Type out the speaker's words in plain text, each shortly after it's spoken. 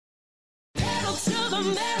pedal to the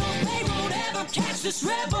metal. They won't ever catch this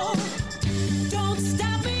rebel. Don't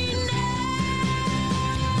stop me now.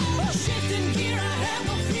 Shifting gear, I have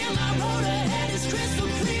no fear. My road ahead is crystal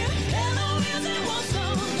clear. And the wheels that won't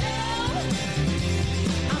slow down.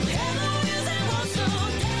 I'm head the wheels that won't slow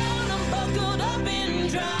down. I'm buckled up in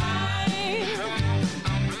drive.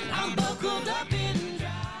 I'm buckled up in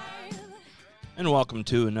drive. And welcome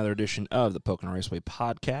to another edition of the Pocono Raceway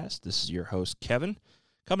Podcast. This is your host, Kevin,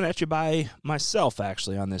 coming at you by myself,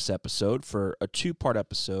 actually, on this episode for a two-part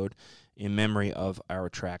episode in memory of our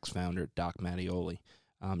track's founder, Doc Mattioli.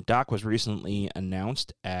 Doc was recently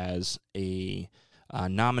announced as a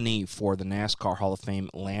nominee for the NASCAR Hall of Fame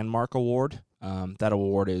Landmark Award. That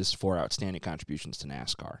award is for outstanding contributions to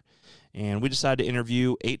NASCAR. And we decided to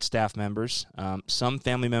interview 8 staff members, some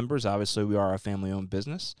family members. Obviously, we are a family-owned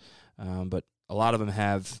business, but a lot of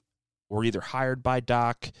them were either hired by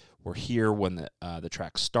Doc, were here when the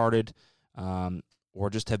track started, or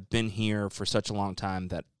just have been here for such a long time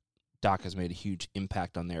that Doc has made a huge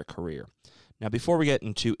impact on their career. Now, before we get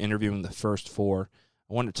into interviewing the first 4,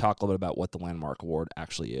 I wanted to talk a little bit about what the Landmark Award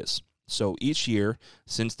actually is. So each year,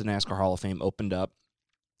 since the NASCAR Hall of Fame opened up,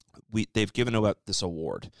 they've given out this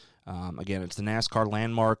award. Again, it's the NASCAR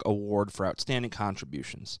Landmark Award for Outstanding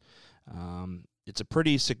Contributions. It's a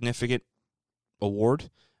pretty significant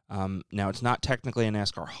award. Now, it's not technically a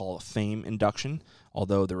NASCAR Hall of Fame induction,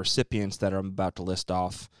 although the recipients that I'm about to list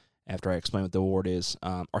off after I explain what the award is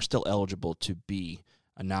are still eligible to be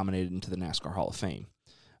nominated into the NASCAR Hall of Fame.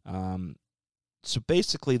 So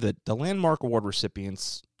basically, the Landmark Award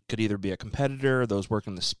recipients could either be a competitor, those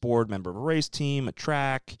working the sport, member of a race team, a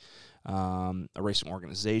track, a racing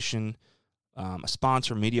organization, a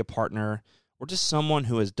sponsor, media partner, or just someone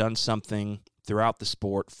who has done something throughout the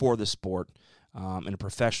sport, for the sport, in a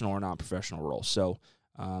professional or non-professional role. So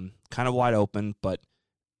kind of wide open, but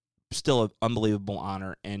still an unbelievable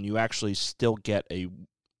honor, and you actually still get a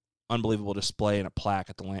unbelievable display and a plaque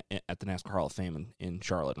at the NASCAR Hall of Fame in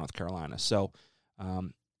Charlotte, North Carolina. So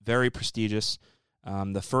very prestigious.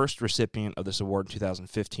 The first recipient of this award in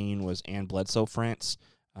 2015 was Ann Bledsoe France.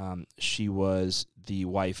 She was the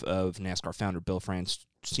wife of NASCAR founder Bill France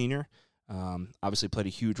Sr., obviously played a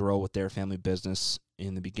huge role with their family business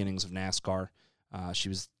in the beginnings of NASCAR.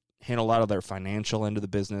 She handled a lot of their financial end of the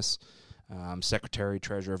business, secretary,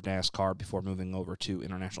 treasurer of NASCAR before moving over to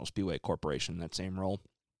International Speedway Corporation in that same role.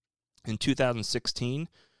 In 2016,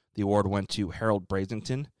 the award went to Harold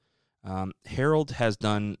Brasington. Harold had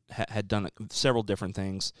done several different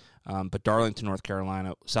things, but South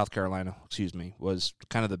Carolina, was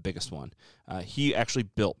kind of the biggest one. He actually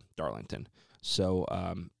built Darlington, so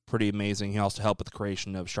pretty amazing. He also helped with the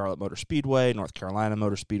creation of Charlotte Motor Speedway, North Carolina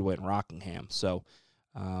Motor Speedway, and Rockingham. So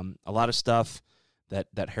a lot of stuff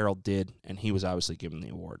that Harold did, and he was obviously given the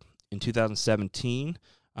award. In 2017,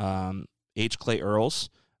 H. Clay Earls,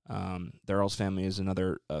 the Earls family is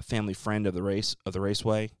another family friend of the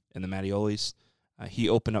raceway and the Mattiolis. He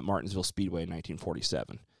opened up Martinsville Speedway in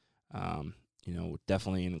 1947.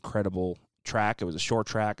 Definitely an incredible track. It was a short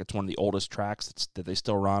track. It's one of the oldest tracks that they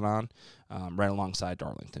still run on, right alongside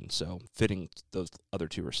Darlington. So fitting those other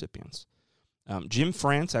 2 recipients. Jim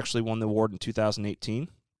France actually won the award in 2018.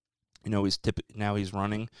 Now he's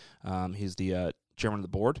running. He's the chairman of the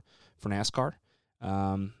board for NASCAR,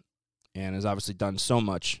 and has obviously done so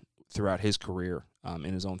much throughout his career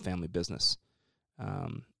in his own family business.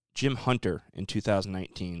 Jim Hunter in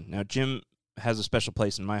 2019. Now, Jim has a special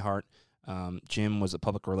place in my heart. Jim was a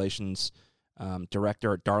public relations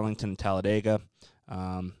director at Darlington and Talladega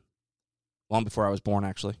long before I was born,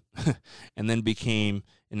 actually, and then became,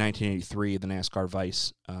 in 1983, the NASCAR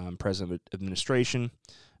vice president of administration.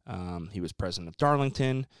 He was president of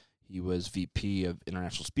Darlington. He was VP of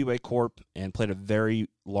International Speedway Corp. And played a very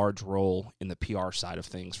large role in the PR side of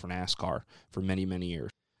things for NASCAR for many, many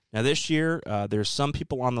years. Now, this year, there's some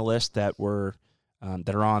people on the list that are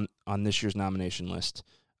on this year's nomination list.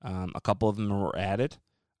 A couple of them were added,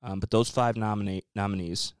 but those 5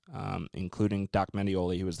 nominees, including Doc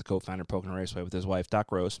Mattioli, who was the co-founder of Pocono Raceway with his wife,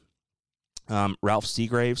 Doc Rose, Ralph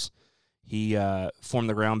Seagraves. He formed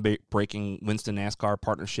the groundbreaking Winston NASCAR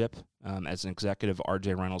partnership as an executive of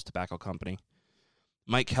R.J. Reynolds Tobacco Company.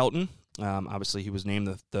 Mike Helton, obviously he was named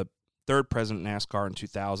the 3rd president of NASCAR in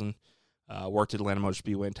 2000, worked at Atlanta Motor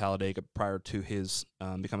Speedway in Talladega prior to his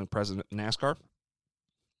becoming president of NASCAR.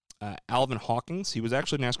 Alvin Hawkins, he was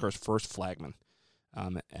actually NASCAR's first flagman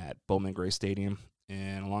at Bowman Gray Stadium,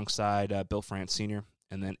 and alongside Bill France Sr.,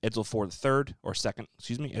 and then Edsel Ford II,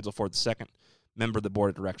 member of the board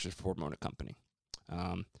of directors for Ford Motor Company.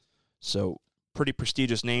 So pretty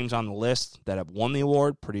prestigious names on the list that have won the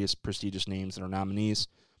award, pretty prestigious names that are nominees.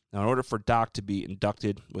 Now, in order for Doc to be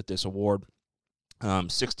inducted with this award,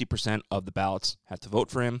 60% of the ballots have to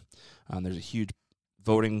vote for him. There's a huge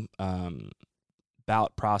voting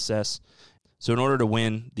ballot process. So in order to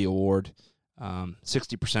win the award,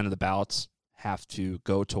 60% of the ballots have to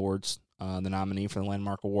go towards the nominee for the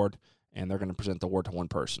Landmark Award, and they're going to present the award to one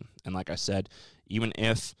person. And like I said, even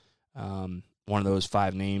if one of those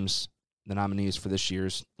 5 names, the nominees for this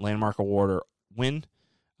year's Landmark Award, win,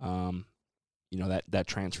 that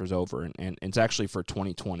transfers over. And it's actually for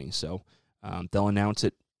 2020. So they'll announce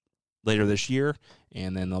it later this year,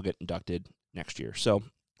 and then they'll get inducted next year. So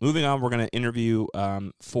moving on, we're going to interview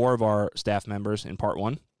 4 of our staff members in part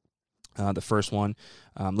 1. The first one,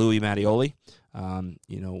 Louie Mattioli.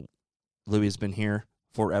 Louie has been here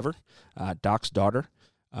forever. Doc's daughter.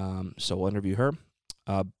 So we'll interview her.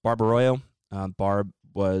 Barb Arroyo. Barb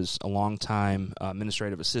was a longtime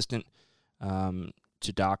administrative assistant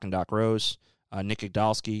to Doc and Doc Rose. Nick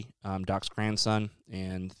Igdalski, Doc's grandson,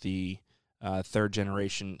 and the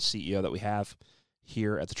third-generation CEO that we have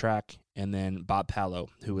here at the track. And then Bob Palo,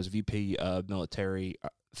 who was VP of Military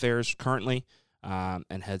Affairs currently,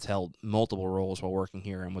 and has held multiple roles while working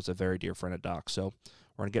here and was a very dear friend of Doc. So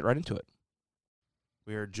we're going to get right into it.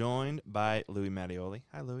 We are joined by Louie Mattioli.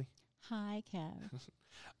 Hi, Louie. Hi,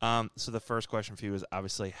 Kev. So the first question for you is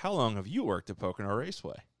obviously, how long have you worked at Pocono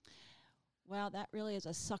Raceway? Well, that really is a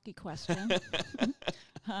sucky question.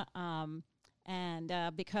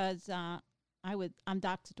 Because I'm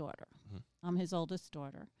Doc's daughter. Mm-hmm. I'm his oldest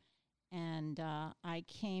daughter. And I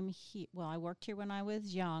came here, I worked here when I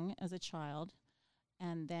was young as a child.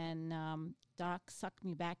 And then Doc sucked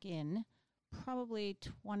me back in probably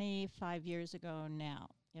 25 years ago now,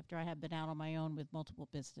 after I had been out on my own with multiple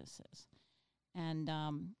businesses. And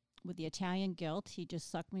with the Italian Guild, he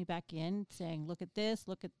just sucked me back in, saying, look at this,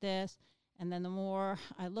 look at this. And then the more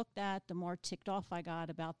I looked at, the more ticked off I got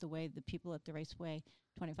about the way the people at the Raceway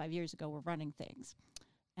 25 years ago were running things.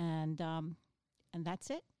 And that's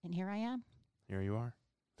it. And here I am. Here you are.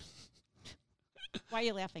 Why are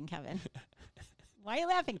you laughing, Kevin? Why are you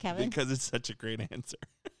laughing, Kevin? Because it's such a great answer.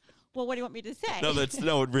 Well, what do you want me to say?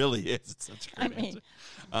 No, it really is. It's such a great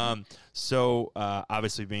answer. So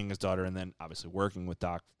obviously being his daughter, and then obviously working with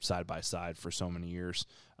Doc side by side for so many years.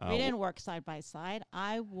 We didn't work side by side.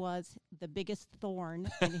 I was the biggest thorn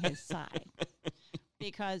in his side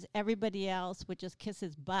because everybody else would just kiss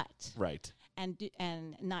his butt, right,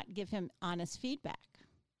 and not give him honest feedback.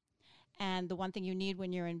 And the one thing you need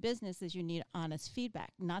when you're in business is you need honest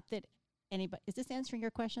feedback. Not that anybody is this answering your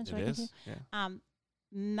question? It is. Yeah.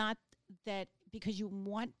 Not that because you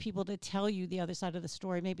want people to tell you the other side of the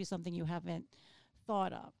story, maybe something you haven't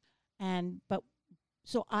thought of.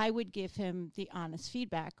 So I would give him the honest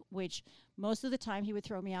feedback, which most of the time he would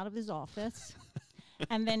throw me out of his office.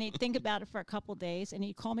 And then he'd think about it for a couple days, and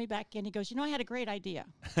he'd call me back in. He goes, I had a great idea.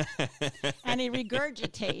 And he'd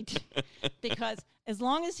regurgitate, because as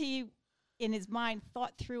long as he, in his mind,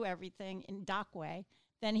 thought through everything in Doc way,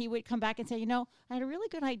 then he would come back and say, I had a really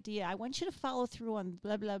good idea. I want you to follow through on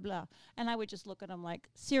blah, blah, blah. And I would just look at him like,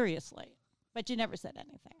 seriously. But you never said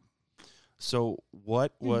anything. So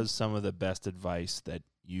what was some of the best advice that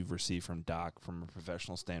you've received from Doc from a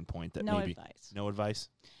professional standpoint? That No maybe advice. No advice?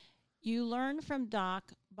 You learn from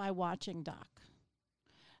Doc by watching Doc.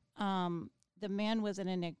 The man was an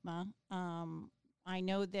enigma. I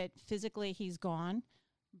know that physically he's gone,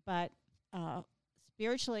 but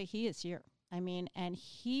spiritually he is here. And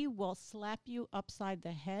he will slap you upside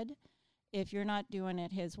the head if you're not doing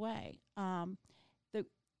it his way.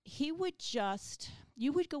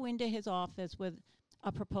 You would go into his office with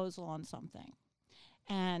a proposal on something.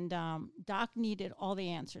 And Doc needed all the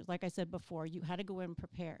answers. Like I said before, you had to go in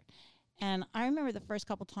prepared. And I remember the first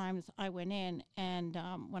couple times I went in, and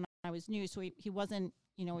when I was new, so he wasn't,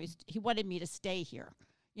 he wanted me to stay here,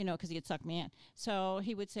 because he had sucked me in. So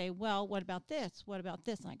he would say, well, what about this? What about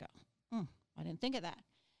this? And I go, I didn't think of that.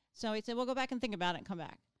 So he said, well, go back and think about it and come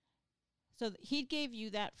back. So he gave you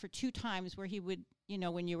that for 2 times where he would,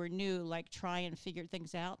 when you were new, like try and figure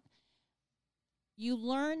things out. You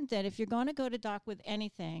learned that if you're going to go to Doc with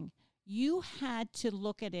anything, you had to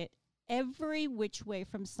look at it every which way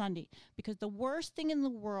from Sunday, because the worst thing in the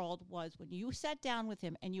world was when you sat down with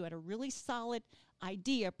him and you had a really solid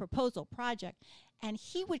idea, proposal, project, and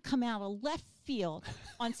he would come out of left field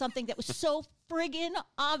on something that was so friggin'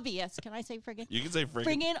 obvious. Can I say friggin'? You can say friggin'.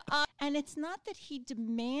 Friggin'. And it's not that he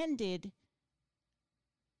demanded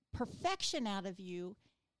perfection out of you.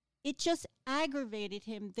 It just aggravated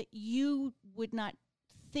him that you would not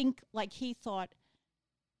think like he thought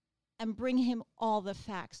and bring him all the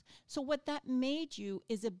facts. So what that made you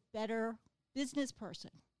is a better business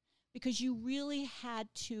person, because you really had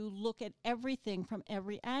to look at everything from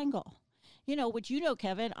every angle. Which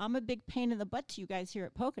Kevin, I'm a big pain in the butt to you guys here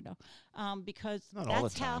at Pocono, because Not all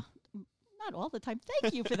that's the time. not all the time.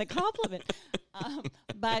 Thank you for the compliment.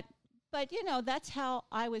 But that's how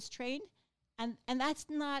I was trained, and that's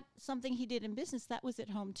not something he did in business. That was at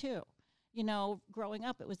home too. Growing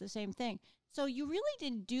up, it was the same thing. So you really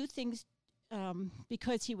didn't do things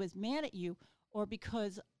because he was mad at you or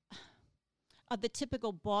because of the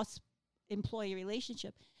typical boss-employee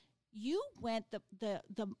relationship. You went the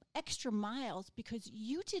extra miles because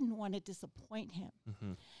you didn't want to disappoint him.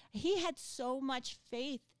 Mm-hmm. He had so much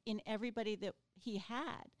faith in everybody that he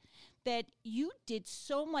had that you did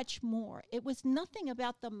so much more. It was nothing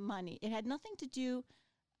about the money. It had nothing to do.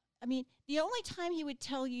 I mean, the only time he would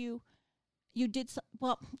tell you did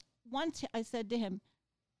once I said to him,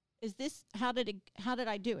 "Is this how did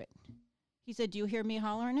I do it?" He said, "Do you hear me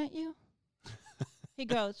hollering at you?" He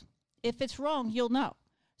goes, "If it's wrong, you'll know."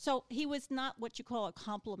 So he was not what you call a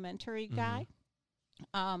complimentary guy.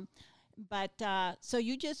 So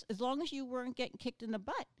you just, as long as you weren't getting kicked in the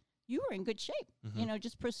butt, you were in good shape.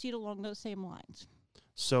 Just proceed along those same lines.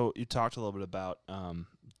 So you talked a little bit about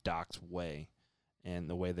Doc's way and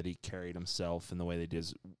the way that he carried himself and the way that he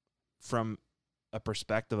did from a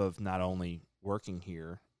perspective of not only working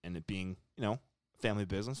here and it being, family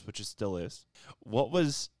business, which it still is.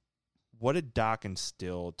 What did Doc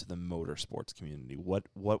instill to the motorsports community? What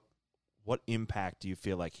impact do you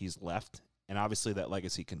feel like he's left? And obviously that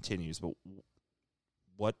legacy continues, but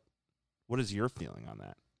what is your feeling on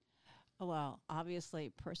that? Well,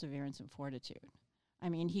 obviously perseverance and fortitude. I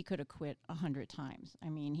mean, he could have quit 100 times. I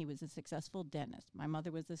mean, he was a successful dentist. My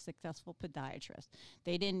mother was a successful podiatrist.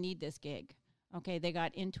 They didn't need this gig. Okay, they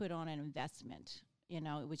got into it on an investment. It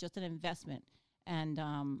was just an investment. And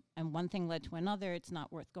one thing led to another. It's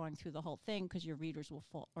not worth going through the whole thing because your readers will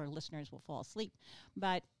fall or listeners will fall asleep.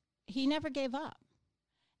 But he never gave up.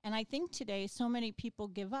 And I think today so many people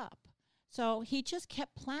give up. So he just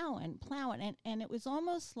kept plowing. And it was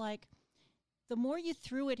almost like the more you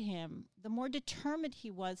threw at him, the more determined he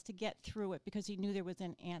was to get through it because he knew there was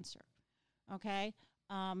an answer. Okay?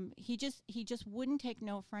 He just wouldn't take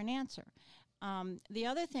no for an answer. The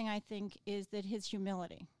other thing I think is that his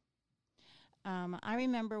humility. I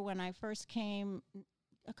remember when I first came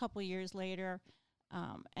a couple years later,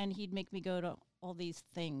 and he'd make me go to all these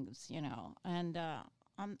things, and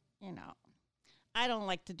I don't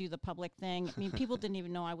like to do the public thing. I mean, people didn't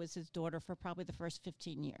even know I was his daughter for probably the first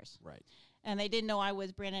 15 years. Right. And they didn't know I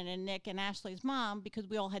was Brandon and Nick and Ashley's mom because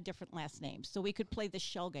we all had different last names. So we could play the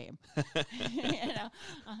shell game.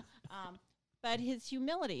 But his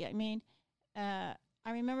humility, I mean, I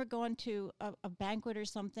remember going to a banquet or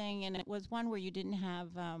something, and it was one where you didn't have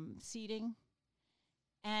seating.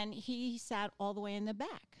 And he sat all the way in the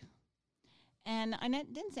back. And I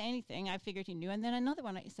didn't say anything. I figured he knew. And then another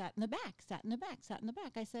one, I sat in the back.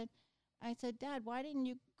 I said, Dad, why didn't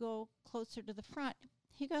you go closer to the front?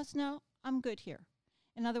 He goes, no, I'm good here.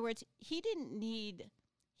 In other words, he didn't need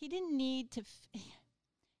to,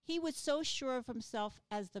 he was so sure of himself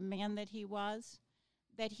as the man that he was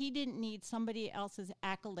that he didn't need somebody else's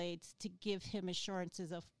accolades to give him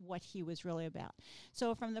assurances of what he was really about.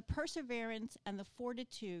 So from the perseverance and the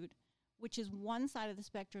fortitude, which is one side of the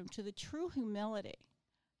spectrum, to the true humility,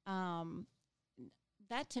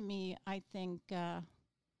 that to me, I think, are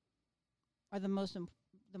the most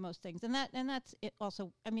things, and that's it.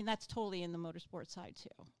 Also, I mean, that's totally in the motorsport side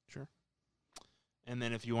too. Sure. And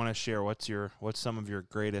then, if you want to share, what's some of your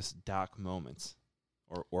greatest Doc moments,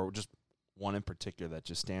 or just one in particular that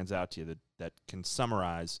just stands out to you that can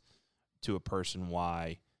summarize to a person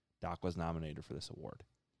why Doc was nominated for this award?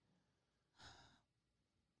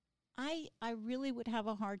 I really would have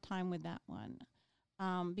a hard time with that one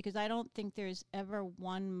because I don't think there's ever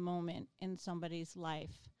one moment in somebody's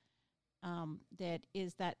life that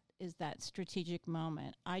is that strategic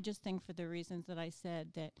moment. I just think for the reasons that I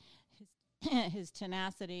said, that his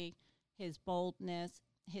tenacity, his boldness,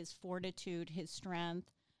 his fortitude, his strength.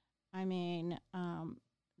 I mean,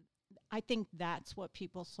 I think that's what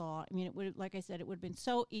people saw. I mean, it would, like I said, it would have been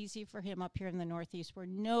so easy for him up here in the Northeast where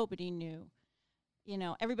nobody knew. You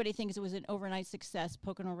know, everybody thinks it was an overnight success,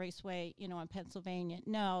 Pocono Raceway, in Pennsylvania.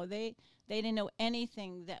 No, they didn't know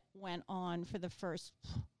anything that went on for the first,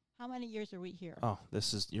 how many years are we here? Oh,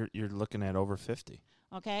 this is, you're looking at over 50.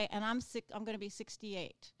 Okay, and I'm going to be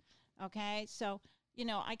 68. Okay, so,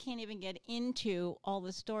 I can't even get into all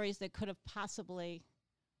the stories that could have possibly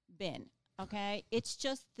been. Okay, it's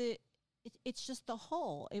just the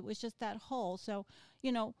whole. It was just that whole. So,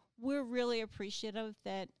 we're really appreciative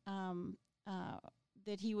that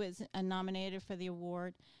that he was nominated for the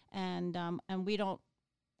award, and we don't.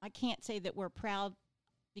 I can't say that we're proud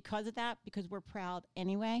because of that, because we're proud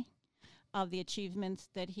anyway of the achievements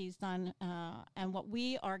that he's done, and what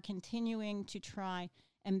we are continuing to try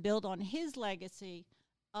and build on his legacy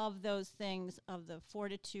of those things, of the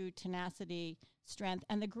fortitude, tenacity, strength.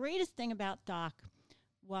 And the greatest thing about Doc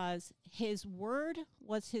was his word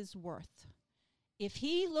was his worth. If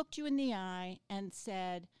he looked you in the eye and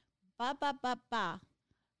said, ba, ba, ba, ba,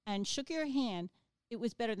 and shook your hand, it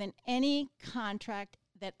was better than any contract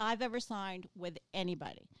that I've ever signed with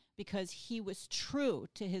anybody, because he was true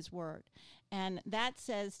to his word. And that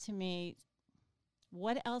says to me,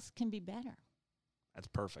 what else can be better? That's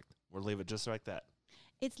perfect. We'll leave it just like that.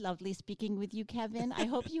 It's lovely speaking with you, Kevin. I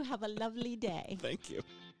hope you have a lovely day. Thank you.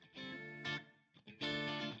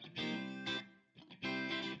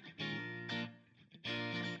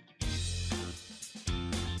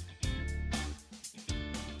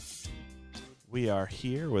 We are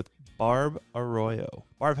here with Barb Arroyo.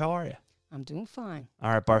 Barb, how are you? I'm doing fine.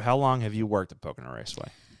 All right, Barb, how long have you worked at Pocono Raceway?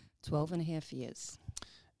 12 and a half years.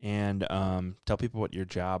 And tell people what your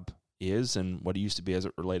job is and what it used to be as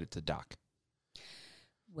it related to Doc.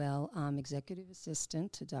 Well, I'm executive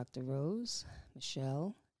assistant to Dr. Rose,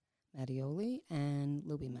 Michelle Mattioli, and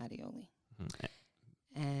Louie Mattioli.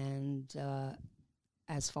 Mm-hmm. And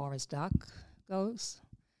as far as Doc goes,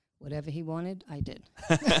 whatever he wanted, I did.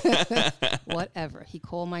 Whatever. He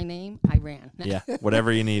called my name, I ran. Yeah,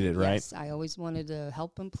 whatever you needed, right? Yes, I always wanted to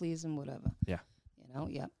help him, please him, whatever. Yeah.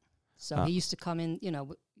 Yep. So he used to come in,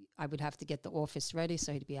 I would have to get the office ready,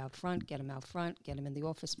 so he'd be out front, get him in the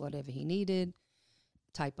office, whatever he needed,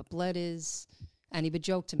 type up letters. And he would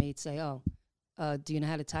joke to me, he'd say, do you know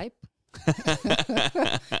how to type?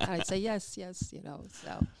 And I'd say, yes,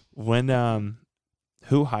 so. When,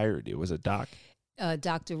 who hired you? Was it Doc?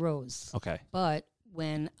 Dr. Rose. Okay. But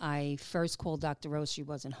when I first called Dr. Rose, she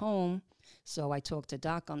wasn't home, so I talked to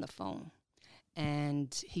Doc on the phone.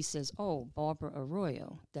 And he says, oh, Barbara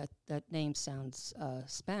Arroyo, that name sounds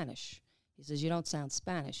Spanish. He says, you don't sound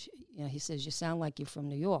Spanish. He says, you sound like you're from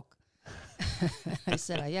New York. I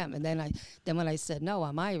said, I am. And then when I said, no,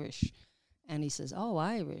 I'm Irish. And he says, oh,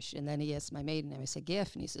 Irish. And then he asked my maiden name. I said,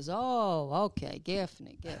 Gaffney. He says, oh, okay,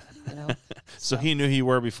 Gaffney. So he knew who you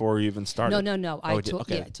were before you even started? No. Oh, I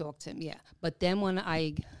talked to him, yeah. But then when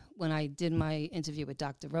I did my interview with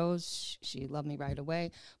Dr. Rose, she loved me right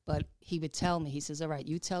away. But he would tell me, he says, all right,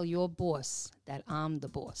 you tell your boss that I'm the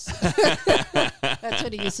boss. That's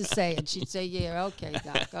what he used to say. And she'd say, yeah, okay,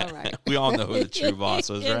 Doc, all right. We all know who the true boss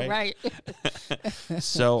was, right? Right.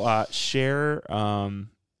 So share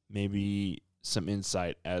maybe some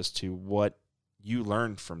insight as to what you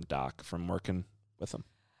learned from Doc from working with him.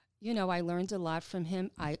 I learned a lot from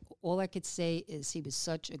him. All I could say is he was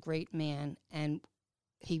such a great man, and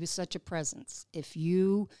he was such a presence. If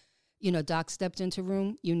Doc stepped into a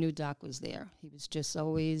room, you knew Doc was there. He was just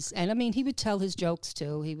always, and I mean, he would tell his jokes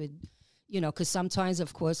too. He would, because sometimes,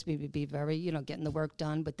 of course, we would be very, getting the work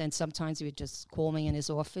done, but then sometimes he would just call me in his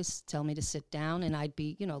office, tell me to sit down, and I'd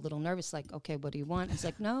be, a little nervous, like, okay, what do you want? He's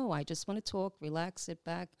like, no, I just want to talk, relax, sit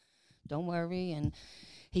back, don't worry. And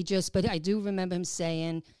but I do remember him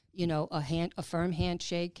saying, a firm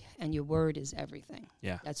handshake and your word is everything.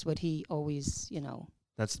 Yeah. That's what he always,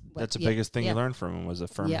 That's the biggest thing you learned from him was a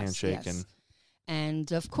firm handshake. Yes.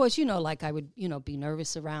 And of course, like I would, be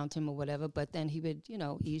nervous around him or whatever, but then he would,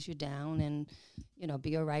 ease you down and,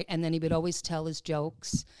 be all right. And then he would always tell his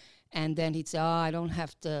jokes. And then he'd say, oh, I don't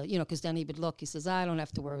have to, because then he would look, he says, I don't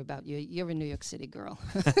have to worry about you. You're a New York City girl.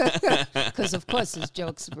 Because, of course, his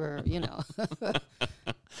jokes were,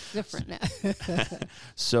 different now.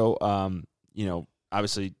 So,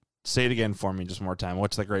 obviously, say it again for me just one more time.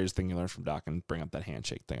 What's the greatest thing you learned from Doc? And bring up that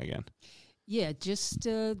handshake thing again. Yeah, just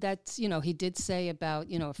that's, he did say about,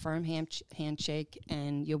 a firm handshake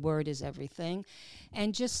and your word is everything.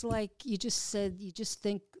 And just like you just said, you just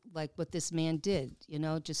think like what this man did,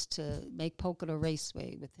 just to make Pocono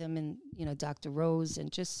Raceway with him and, Dr. Rose.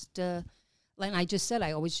 And just, like I just said,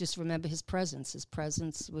 I always just remember his presence. His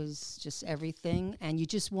presence was just everything. And you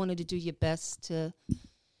just wanted to do your best to,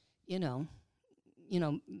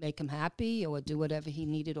 make him happy or do whatever he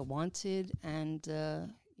needed or wanted. And,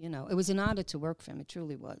 it was an honor to work for him. It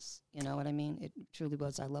truly was. You know what I mean? It truly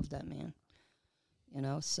was. I love that man.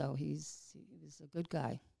 So he was a good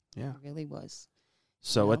guy. Yeah. He really was.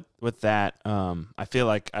 So with that, I feel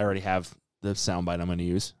like I already have the soundbite I'm going to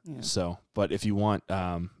use. Yeah. So, but if you want,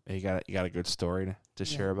 you got a good story to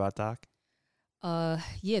share about Doc?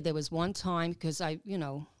 Yeah, there was one time because I,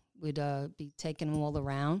 would be taking them all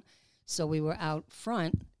around. So we were out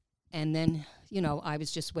front, and then, I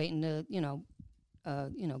was just waiting to,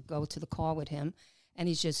 go to the car with him, and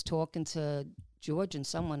he's just talking to George and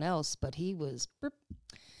someone else, but he was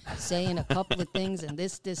saying a couple of things and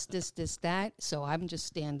this, that. So I'm just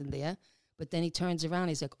standing there. But then he turns around.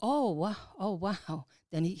 He's like, oh, wow.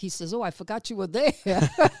 Then he says, oh, I forgot you were there. And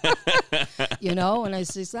I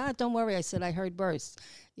says, don't worry. I said, I heard bursts,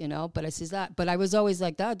 But I says, but I was always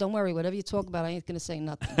like, don't worry. Whatever you talk about, I ain't going to say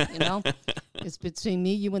nothing, It's between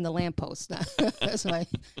me, you, and the lamppost. That's what my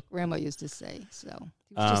grandma used to say. So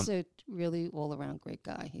he was just a really all-around great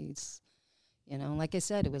guy. He's, like I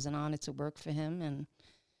said, it was an honor to work for him. And,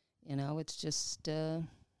 it's just,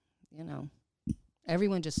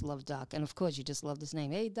 everyone just loved Doc. And, of course, you just loved his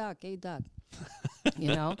name. Hey, Doc.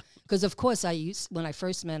 Because, of course, when I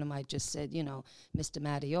first met him, I just said, Mr.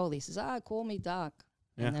 Mattioli. He says, call me Doc.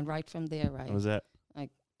 Yeah. And then right from there, What was that?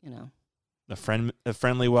 A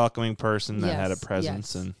friendly, welcoming person that had a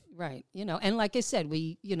presence. Yes. And right. And like I said,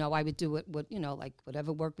 I would do it with, like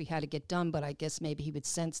whatever work we had to get done, but I guess maybe he would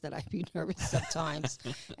sense that I'd be nervous sometimes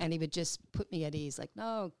and he would just put me at ease, like,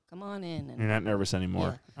 no, come on in. And you're not nervous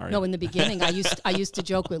anymore, are you? No, in the beginning, I used to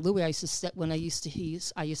joke with Louis. I used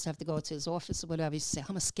to have to go to his office or whatever. He used to say,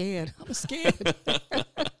 I'm scared.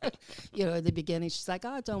 In the beginning, she's like,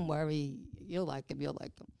 oh, don't worry. You'll like him.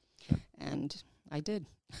 And I did.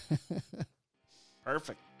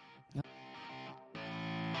 Perfect. Yep.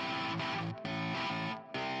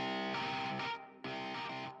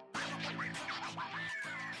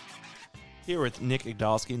 Here with Nick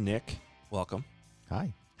Igdalski. Nick, welcome.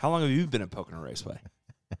 Hi. How long have you been at Pocono Raceway?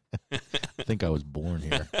 I think I was born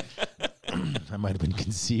here. I might have been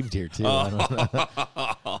conceived here, too. I don't know.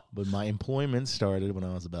 But my employment started when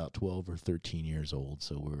I was about 12 or 13 years old,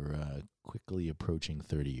 so we're quickly approaching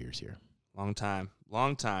 30 years here. Long time.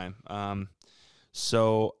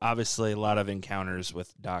 So obviously a lot of encounters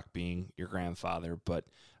with Doc being your grandfather, but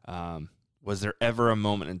was there ever a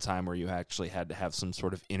moment in time where you actually had to have some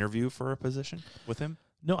sort of interview for a position with him?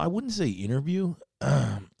 No, I wouldn't say interview.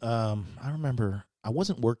 I remember I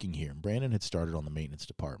wasn't working here. Brandon had started on the maintenance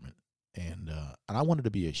department, and I wanted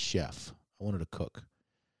to be a chef. I wanted to cook.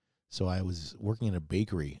 So I was working in a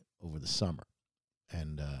bakery over the summer,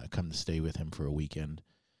 and I come to stay with him for a weekend.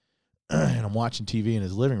 And I'm watching TV in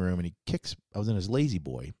his living room, and I was in his Lazy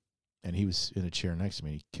Boy, and he was in a chair next to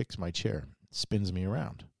me. He kicks my chair, spins me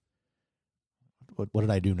around. What did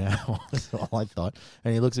I do now? That's all I thought.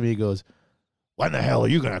 And he looks at me, he goes, when the hell are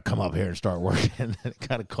you going to come up here and start working? And it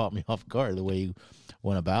kind of caught me off guard, the way he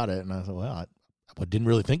went about it. And I thought, well, I didn't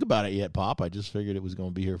really think about it yet, Pop. I just figured it was going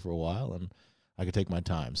to be here for a while, and I could take my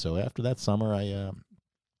time. So after that summer, I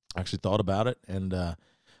actually thought about it, and I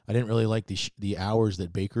didn't really like the hours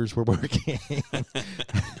that bakers were working.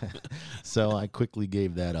 So I quickly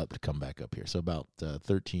gave that up to come back up here. So about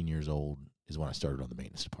 13 years old is when I started on the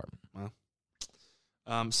maintenance department. Wow.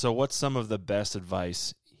 So what's some of the best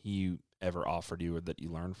advice he ever offered you or that you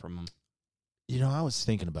learned from him? I was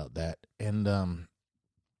thinking about that, and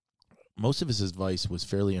most of his advice was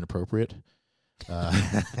fairly inappropriate.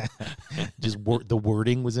 Just the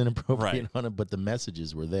wording was inappropriate on it, but the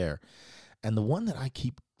messages were there. And the one that I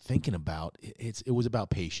keep thinking about, it was about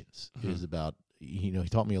patience. Mm-hmm. It was about, he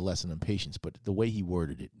taught me a lesson on patience, but the way he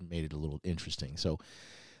worded it made it a little interesting. So,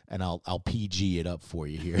 and I'll PG it up for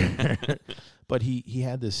you here. But he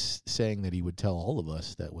had this saying that he would tell all of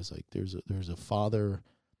us that was like, there's a father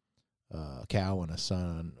cow and a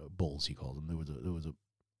son bulls, he called them. There was a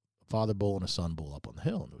father bull and a son bull up on the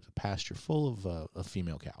hill, and there was a pasture full of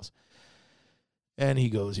female cows. And he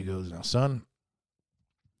goes, now, son,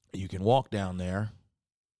 you can walk down there,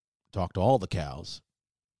 talk to all the cows,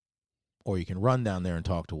 or you can run down there and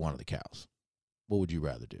talk to one of the cows. What would you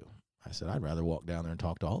rather do? I said, I'd rather walk down there and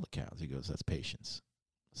talk to all the cows. He goes, that's patience.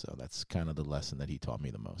 So that's kind of the lesson that he taught me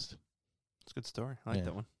the most. It's a good story. I like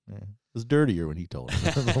that one. Yeah. It was dirtier when he told it.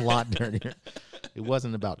 It was a lot dirtier. It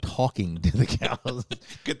wasn't about talking to the cows.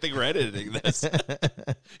 Good thing we're editing this.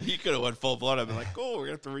 You could have went full blown. I've been like, oh, we're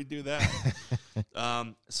going to have to redo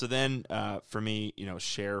that. So then for me,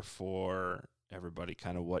 share for everybody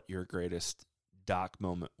kind of what your greatest Doc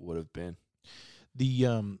moment would have been.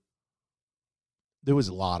 There was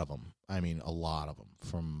a lot of them. I mean, a lot of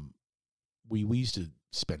them. We used to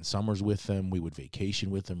spend summers with them. We would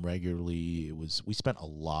vacation with them regularly. We spent a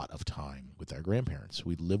lot of time with our grandparents.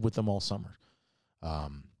 We'd live with them all summer.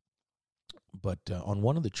 But on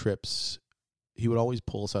one of the trips, he would always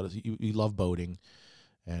pull us out. He loved boating,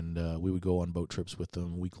 and we would go on boat trips with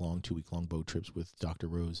them, 2-week-long boat trips with Dr.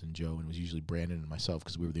 Rose and Joe, and it was usually Brandon and myself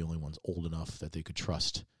because we were the only ones old enough that they could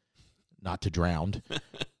trust not to drown.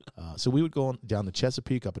 So we would go down the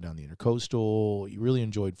Chesapeake, up and down the Intercoastal. You really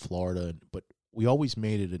enjoyed Florida, but we always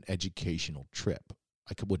made it an educational trip.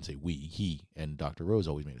 Wouldn't say we, he and Dr. Rose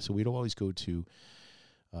always made it. So we'd always go to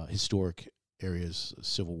historic areas,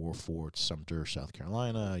 Civil War forts, Sumter, South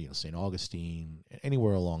Carolina, St. Augustine,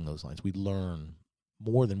 anywhere along those lines. We'd learn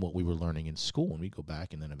more than what we were learning in school, and we'd go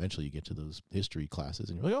back, and then eventually you get to those history classes,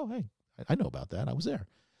 and you're like, oh, hey, I know about that. I was there.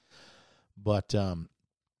 But the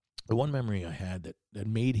one memory I had that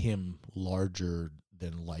made him larger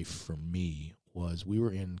than life for me was we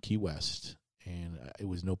were in Key West, and it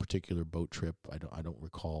was no particular boat trip. I don't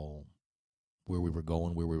recall where we were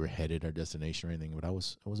going, where we were headed, our destination or anything, but I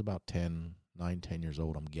was about 10 years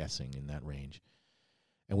old, I'm guessing, in that range.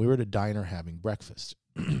 And we were at a diner having breakfast.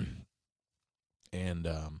 And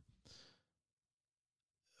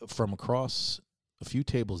from across a few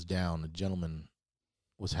tables down, a gentleman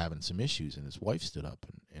was having some issues, and his wife stood up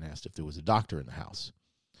and asked if there was a doctor in the house.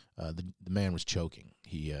 The man was choking.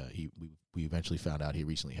 We eventually found out he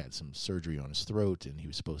recently had some surgery on his throat, and he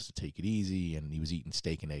was supposed to take it easy, and he was eating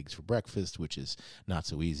steak and eggs for breakfast, which is not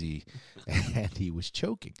so easy, and he was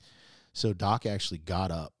choking. So Doc actually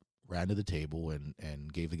got up, ran to the table,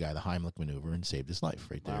 and gave the guy the Heimlich maneuver and saved his life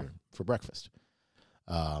right there for breakfast.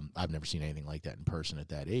 I've never seen anything like that in person at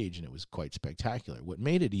that age, and it was quite spectacular. What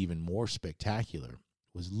made it even more spectacular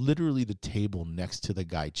was literally the table next to the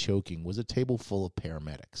guy choking was a table full of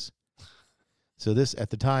paramedics. So this, at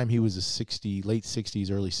the time, he was a late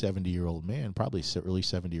 60s, early 70-year-old man, probably early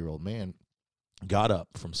 70-year-old man, got up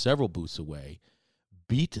from several booths away,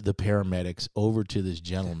 beat the paramedics over to this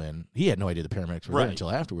gentleman. He had no idea the paramedics were there until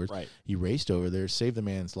afterwards. Right. He raced over there, saved the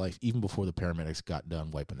man's life, even before the paramedics got done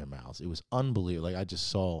wiping their mouths. It was unbelievable. Like, I just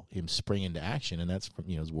saw him spring into action, and that's from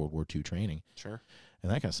his World War II training. Sure.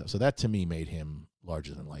 And that kind of stuff. So that, to me, made him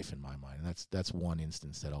larger than life in my mind. And that's one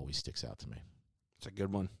instance that always sticks out to me. It's a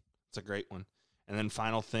good one. It's a great one. And then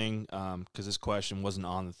final thing, because this question wasn't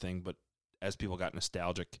on the thing, but as people got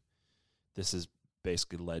nostalgic, this has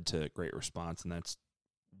basically led to a great response, and that's,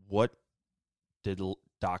 what did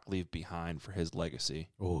Doc leave behind for his legacy?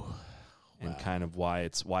 Oh, and kind of why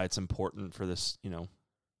it's important for this,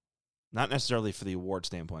 not necessarily for the award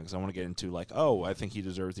standpoint, because I want to get into like, oh, I think he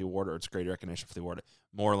deserves the award, or it's great recognition for the award.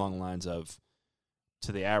 More along the lines of,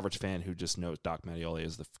 to the average fan who just knows Doc Mattioli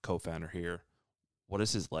as the co-founder here, what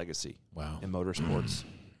is his legacy in motorsports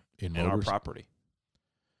and our property?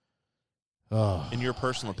 Oh, in your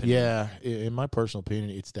personal opinion? Yeah, in my personal opinion,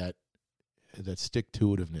 it's that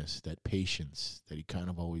stick-to-itiveness, that patience, that he kind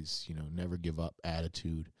of always, never give up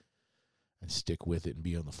attitude and stick with it and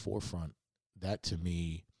be on the forefront. That, to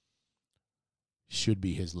me, should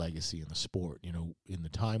be his legacy in the sport. In the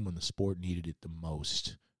time when the sport needed it the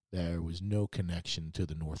most, there was no connection to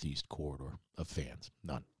the Northeast corridor of fans.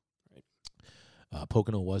 None. Right.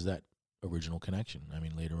 Pocono was that original connection. I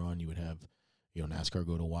mean, later on you would have, NASCAR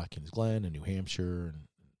go to Watkins Glen and New Hampshire,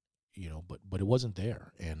 and but it wasn't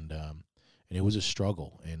there, and it was a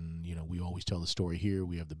struggle. And we always tell the story here.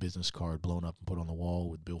 We have the business card blown up and put on the wall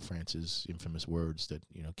with Bill France's infamous words that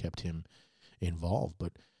kept him involved.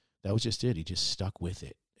 But that was just it. He just stuck with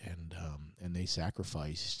it, and they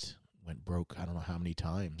sacrificed, went broke. I don't know how many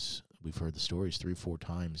times. We've heard the stories 3 or 4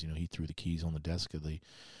 times. He threw the keys on the desk of the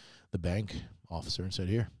bank officer and said,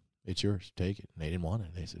 "Here, it's yours. Take it." And they didn't want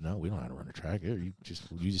it. They said, "No, we don't know how to run a track. Here, you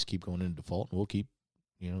just keep going into default, and we'll keep,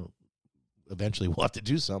 eventually we'll have to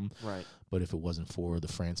do something." Right. But if it wasn't for the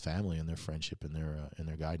France family and their friendship and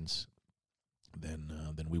their guidance, then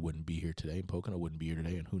we wouldn't be here today, and Pocono wouldn't be here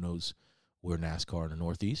today, and who knows where NASCAR in the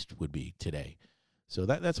Northeast would be today. So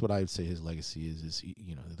that's what I would say his legacy is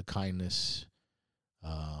the kindness,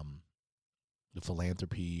 the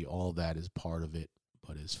philanthropy, all of that is part of it.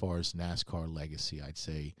 But as far as NASCAR legacy, I'd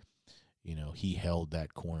say, he held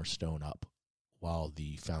that cornerstone up while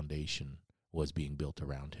the foundation was being built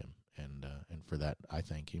around him. And for that, I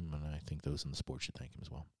thank him, and I think those in the sport should thank him as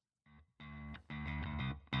well.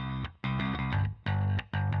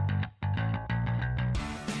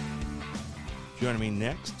 Joining me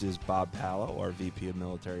next is Bob Pallow, our VP of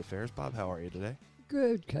Military Affairs. Bob, how are you today?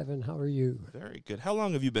 Good, Kevin. How are you? Very good. How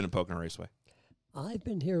long have you been at Pocono Raceway? I've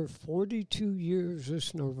been here 42 years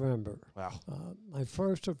this November. Wow. My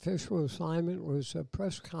first official assignment was a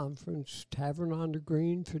press conference, Tavern on the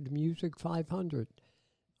Green for the Music 500.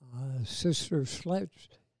 Sister Sledge,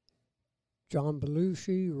 John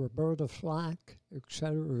Belushi, Roberta Flack,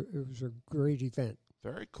 etc. It was a great event.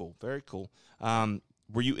 Very cool. Very cool.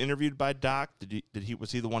 Were you interviewed by Doc?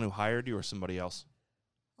 Was he the one who hired you, or somebody else?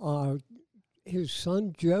 His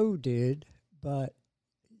son Joe did, but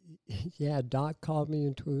yeah, Doc called me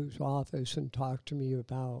into his office and talked to me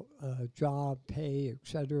about job, pay,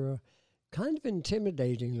 etc. Kind of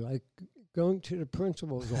intimidating, like, going to the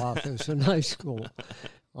principal's office in high school.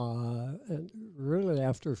 And really,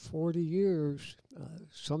 after 40 years,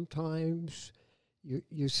 sometimes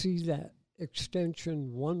you see that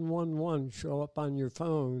extension 111 show up on your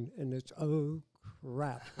phone, and it's, oh,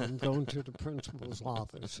 crap, I'm going to the principal's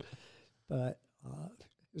office. But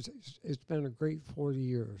it's been a great 40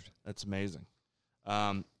 years. That's amazing.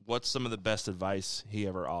 What's some of the best advice he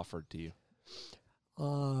ever offered to you?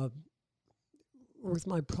 With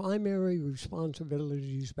my primary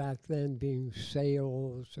responsibilities back then being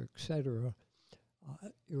sales, etc.,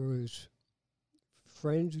 it was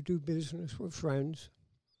friends do business with friends.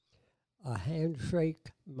 A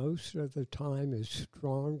handshake most of the time is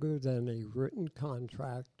stronger than a written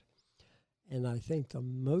contract. And I think the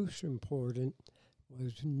most important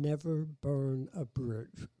was never burn a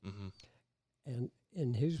bridge. Mm-hmm. And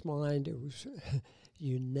in his mind, it was,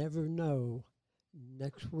 you never know,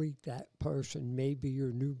 next week that person may be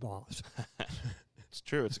your new boss. It's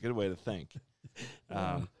true. It's a good way to think.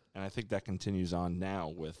 And I think that continues on now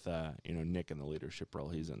with, Nick in the leadership role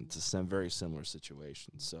he's in. It's a very similar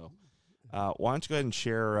situation. So why don't you go ahead and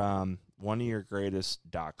share one of your greatest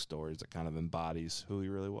Doc stories that kind of embodies who he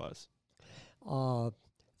really was? The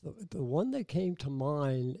one that came to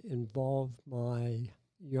mind involved my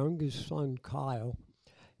youngest son, Kyle.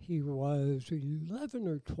 He was 11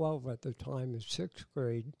 or 12 at the time in 6th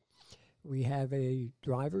grade. We have a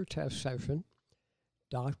driver test session.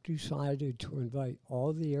 Doc decided to invite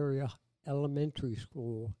all the area elementary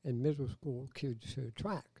school and middle school kids to the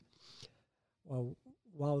track. Well,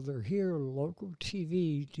 while they're here, local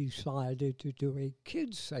TV decided to do a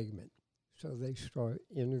kids segment. So they start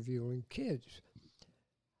interviewing kids.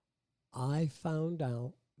 I found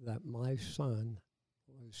out that my son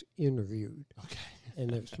was interviewed. Okay.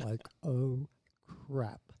 And it's like, oh,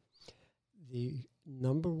 crap. The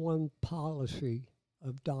number one policy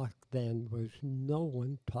of Doc then was no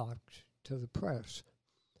one talks to the press.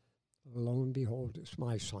 Lo and behold, it's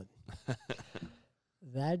my son.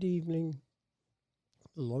 That evening,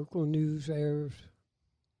 local news airs,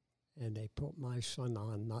 and they put my son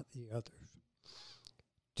on, not the others.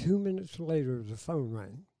 2 minutes later, the phone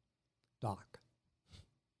rang. Doc,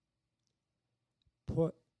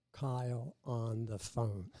 put Kyle on the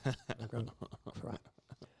phone. I'm going, crap.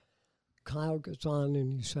 Kyle gets on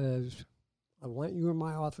and he says, I want you in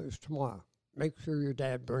my office tomorrow. Make sure your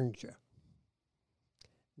dad brings you.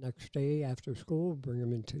 Next day after school, bring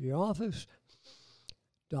him into the office.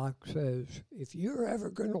 Doc says, if you're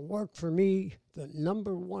ever going to work for me, the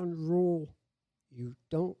number one rule, you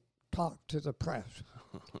don't talk to the press.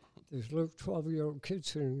 This little 12-year-old kid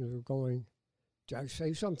sitting there going, did I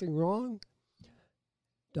say something wrong?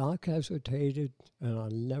 Doc hesitated, and I'll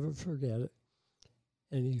never forget it.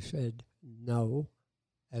 And he said, no,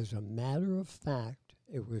 as a matter of fact,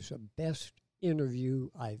 it was the best interview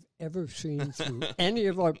I've ever seen through any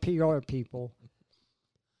of our PR people.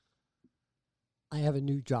 I have a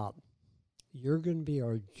new job. You're going to be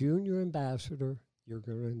our junior ambassador. You're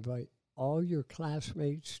going to invite all your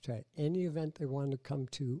classmates to any event they want to come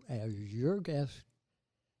to as your guest.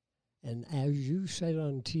 And as you said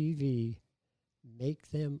on TV,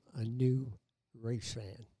 make them a new race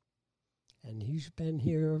fan. And he's been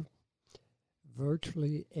here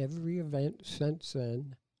virtually every event since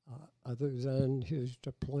then, other than his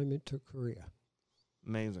deployment to Korea.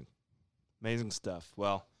 Amazing. Amazing stuff.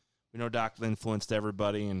 Well, we know Doc influenced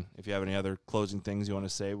everybody, and if you have any other closing things you want to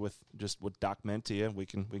say with just what Doc meant to you, we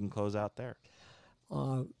can close out there.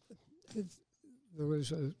 There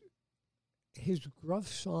was his gruff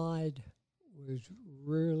side was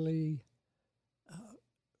really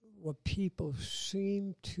what people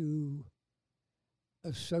seem to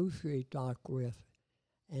associate Doc with,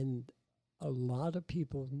 and a lot of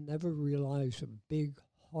people never realize the big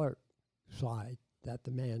heart side that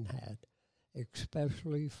the man had,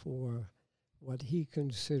 especially for what he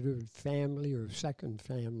considered family or second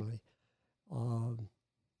family.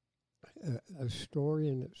 A story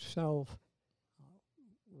in itself,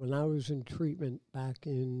 when I was in treatment back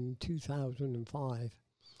in 2005,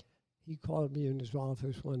 he called me in his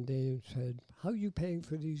office one day and said, how are you paying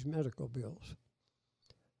for these medical bills?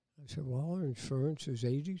 I said, well, our insurance is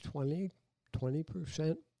 80-20,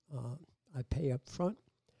 20% I pay up front,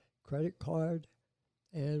 credit card,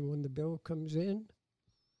 and when the bill comes in,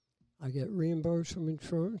 I get reimbursed from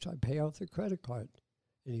insurance, I pay off the credit card.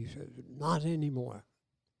 And he says, not anymore.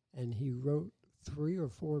 And he wrote 3 or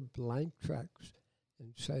 4 blank checks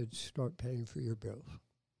and said, start paying for your bills.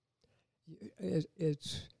 The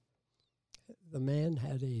man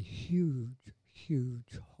had a huge,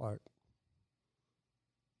 huge heart.